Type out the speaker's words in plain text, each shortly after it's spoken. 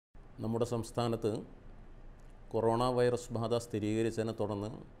നമ്മുടെ സംസ്ഥാനത്ത് corona virus ബാധ സ്ഥിരീകരിച്ചതിനെ തുടർന്ന്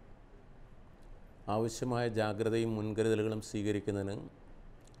ആവശ്യമായ ജാഗ്രതയും മുൻകരുതലുകളും സ്വീകരിക്കുന്നതിന്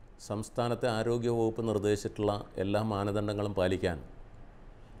സംസ്ഥാനത്തെ ആരോഗ്യവകുപ്പ് നിർദ്ദേശിച്ചിട്ടുള്ള എല്ലാ മാനദണ്ഡങ്ങളും പാലിക്കാൻ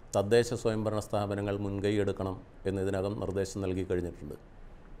തദ്ദേശ സ്വയംഭരണ സ്ഥാപനങ്ങൾ മുൻകൈയെടുക്കണം എന്നതിനകം നിർദ്ദേശം നൽകി കഴിഞ്ഞിട്ടുണ്ട്.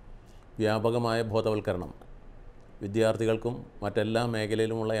 വ്യാപകമായ ബോധവൽക്കരണം, വിദ്യാർത്ഥികൾക്കും മറ്റെല്ലാ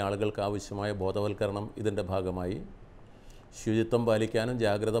മേഖലയിലുമുള്ള ആളുകൾക്ക് ആവശ്യമായ ബോധവൽക്കരണം ഇതിൻ്റെ ഭാഗമായി ശുചിത്വം പാലിക്കാനും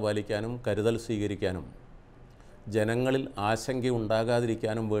ജാഗ്രത പാലിക്കാനും കരുതൽ സ്വീകരിക്കാനും ജനങ്ങളിൽ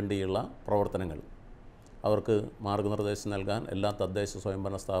ആശങ്കയുണ്ടാകാതിരിക്കാനും വേണ്ടിയുള്ള പ്രവർത്തനങ്ങൾ അവർക്ക് മാർഗനിർദ്ദേശം നൽകാൻ എല്ലാ തദ്ദേശ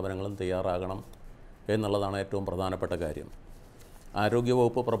സ്വയംഭരണ സ്ഥാപനങ്ങളും തയ്യാറാകണം എന്നുള്ളതാണ് ഏറ്റവും പ്രധാനപ്പെട്ട കാര്യം.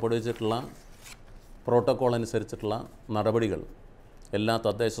 ആരോഗ്യവകുപ്പ് പുറപ്പെടുവിച്ചിട്ടുള്ള പ്രോട്ടോക്കോൾ അനുസരിച്ചിട്ടുള്ള നടപടികൾ എല്ലാ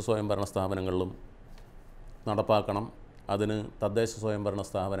തദ്ദേശ സ്വയംഭരണ സ്ഥാപനങ്ങളിലും നടപ്പാക്കണം. അതിന് തദ്ദേശ സ്വയംഭരണ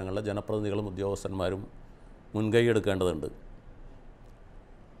സ്ഥാപനങ്ങളിലെ ജനപ്രതിനിധികളും ഉദ്യോഗസ്ഥന്മാരും മുൻകൈയെടുക്കേണ്ടതുണ്ട്.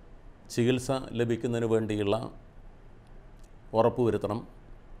 ചികിത്സ ലഭിക്കുന്നതിന് വേണ്ടിയുള്ള ഉറപ്പുവരുത്തണം.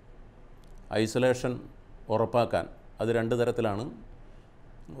 ഐസൊലേഷൻ ഉറപ്പാക്കാൻ അത് രണ്ട് തരത്തിലാണ്.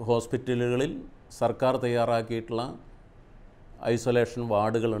 ഹോസ്പിറ്റലുകളിൽ സർക്കാർ തയ്യാറാക്കിയിട്ടുള്ള ഐസൊലേഷൻ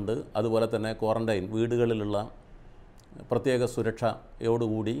വാർഡുകളുണ്ട്. അതുപോലെ തന്നെ ക്വാറൻറ്റൈൻ വീടുകളിലുള്ള പ്രത്യേക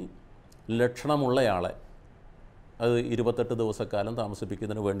സുരക്ഷയോടുകൂടി ലക്ഷണമുള്ളയാളെ അത് 28 ദിവസക്കാലം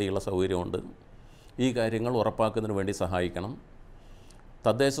താമസിപ്പിക്കുന്നതിന് വേണ്ടിയുള്ള സൗകര്യമുണ്ട്. ഈ കാര്യങ്ങൾ ഉറപ്പാക്കുന്നതിന് വേണ്ടി സഹായിക്കണം.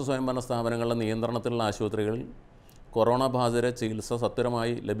 തദ്ദേശ സ്വയംഭരണ സ്ഥാപനങ്ങളുടെ നിയന്ത്രണത്തിലുള്ള ആശുപത്രികളിൽ കൊറോണ ബാധിതരെ ചികിത്സ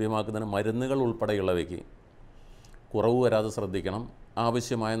സത്വരമായി ലഭ്യമാക്കുന്നതിന് മരുന്നുകൾ ഉൾപ്പെടെയുള്ളവയ്ക്ക് കുറവ് വരാതെ ശ്രദ്ധിക്കണം.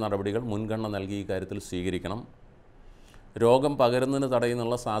 ആവശ്യമായ നടപടികൾ മുൻഗണന നൽകി ഈ കാര്യത്തിൽ സ്വീകരിക്കണം. രോഗം പകരുന്നതിന്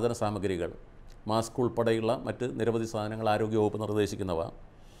തടയുന്നുള്ള സാധന സാമഗ്രികൾ, മാസ്ക് ഉൾപ്പെടെയുള്ള മറ്റ് നിരവധി സാധനങ്ങൾ ആരോഗ്യവകുപ്പ് നിർദ്ദേശിക്കുന്നവ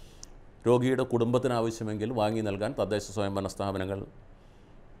രോഗിയുടെ കുടുംബത്തിന് ആവശ്യമെങ്കിൽ വാങ്ങി നൽകാൻ തദ്ദേശ സ്വയംഭരണ സ്ഥാപനങ്ങൾ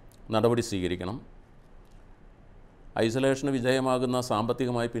നടപടി സ്വീകരിക്കണം. ഐസൊലേഷന് വിധേയമാകുന്ന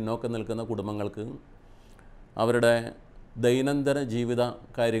സാമ്പത്തികമായി പിന്നോക്കം നിൽക്കുന്ന കുടുംബങ്ങൾക്ക് അവരുടെ ദൈനംദിന ജീവിത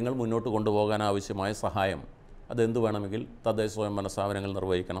കാര്യങ്ങൾ മുന്നോട്ട് കൊണ്ടുപോകാൻ ആവശ്യമായ സഹായം അതെന്തു വേണമെങ്കിൽ തദ്ദേശ സ്വയംഭരണ സ്ഥാപനങ്ങൾ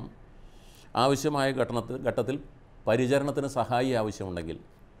നിർവഹിക്കണം. ആവശ്യമായ ഘട്ടത്തിൽ പരിചരണത്തിന് സഹായി ആവശ്യമുണ്ടെങ്കിൽ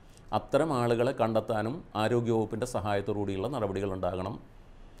അത്തരം ആളുകളെ കണ്ടെത്താനും ആരോഗ്യവകുപ്പിൻ്റെ സഹായത്തോടുകൂടിയുള്ള നടപടികൾ ഉണ്ടാകണം.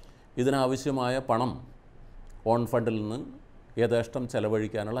 ഇതിനാവശ്യമായ പണം ഓൺ ഫണ്ടിൽ നിന്ന് യഥേഷ്ടം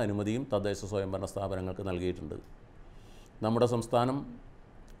ചെലവഴിക്കാനുള്ള അനുമതിയും തദ്ദേശ സ്വയംഭരണ സ്ഥാപനങ്ങൾക്ക് നൽകിയിട്ടുണ്ട്. നമ്മുടെ സംസ്ഥാനം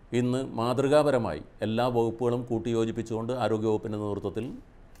ഇന്ന് മാതൃകാപരമായി എല്ലാ വകുപ്പുകളും കൂട്ടിയോജിപ്പിച്ചുകൊണ്ട് ആരോഗ്യവകുപ്പിൻ്റെ നേതൃത്വത്തിൽ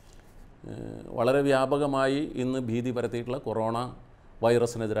വളരെ വ്യാപകമായി ഇന്ന് ഭീതി പരത്തിയിട്ടുള്ള കൊറോണ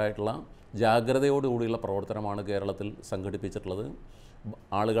വൈറസിനെതിരായിട്ടുള്ള ജാഗ്രതയോടുകൂടിയുള്ള പ്രവർത്തനമാണ് കേരളത്തിൽ സംഘടിപ്പിച്ചിട്ടുള്ളത്.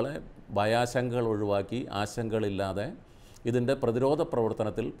 ആളുകളെ ഭയാശങ്കകൾ ഒഴിവാക്കി ആശങ്കകളില്ലാതെ ഇതിൻ്റെ പ്രതിരോധ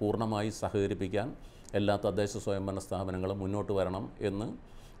പ്രവർത്തനത്തിൽ പൂർണ്ണമായി സഹകരിപ്പിക്കാൻ എല്ലാ തദ്ദേശ സ്വയംഭരണ സ്ഥാപനങ്ങളും മുന്നോട്ട് വരണം എന്ന്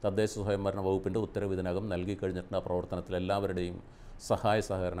തദ്ദേശ സ്വയംഭരണ വകുപ്പിൻ്റെ ഉത്തരവ് ഇതിനകം നൽകി കഴിഞ്ഞിട്ടുണ്ട്. ആ പ്രവർത്തനത്തിൽ എല്ലാവരുടെയും സഹായ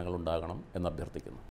സഹകരണങ്ങൾ ഉണ്ടാകണം എന്ന് അഭ്യർത്ഥിക്കുന്നു.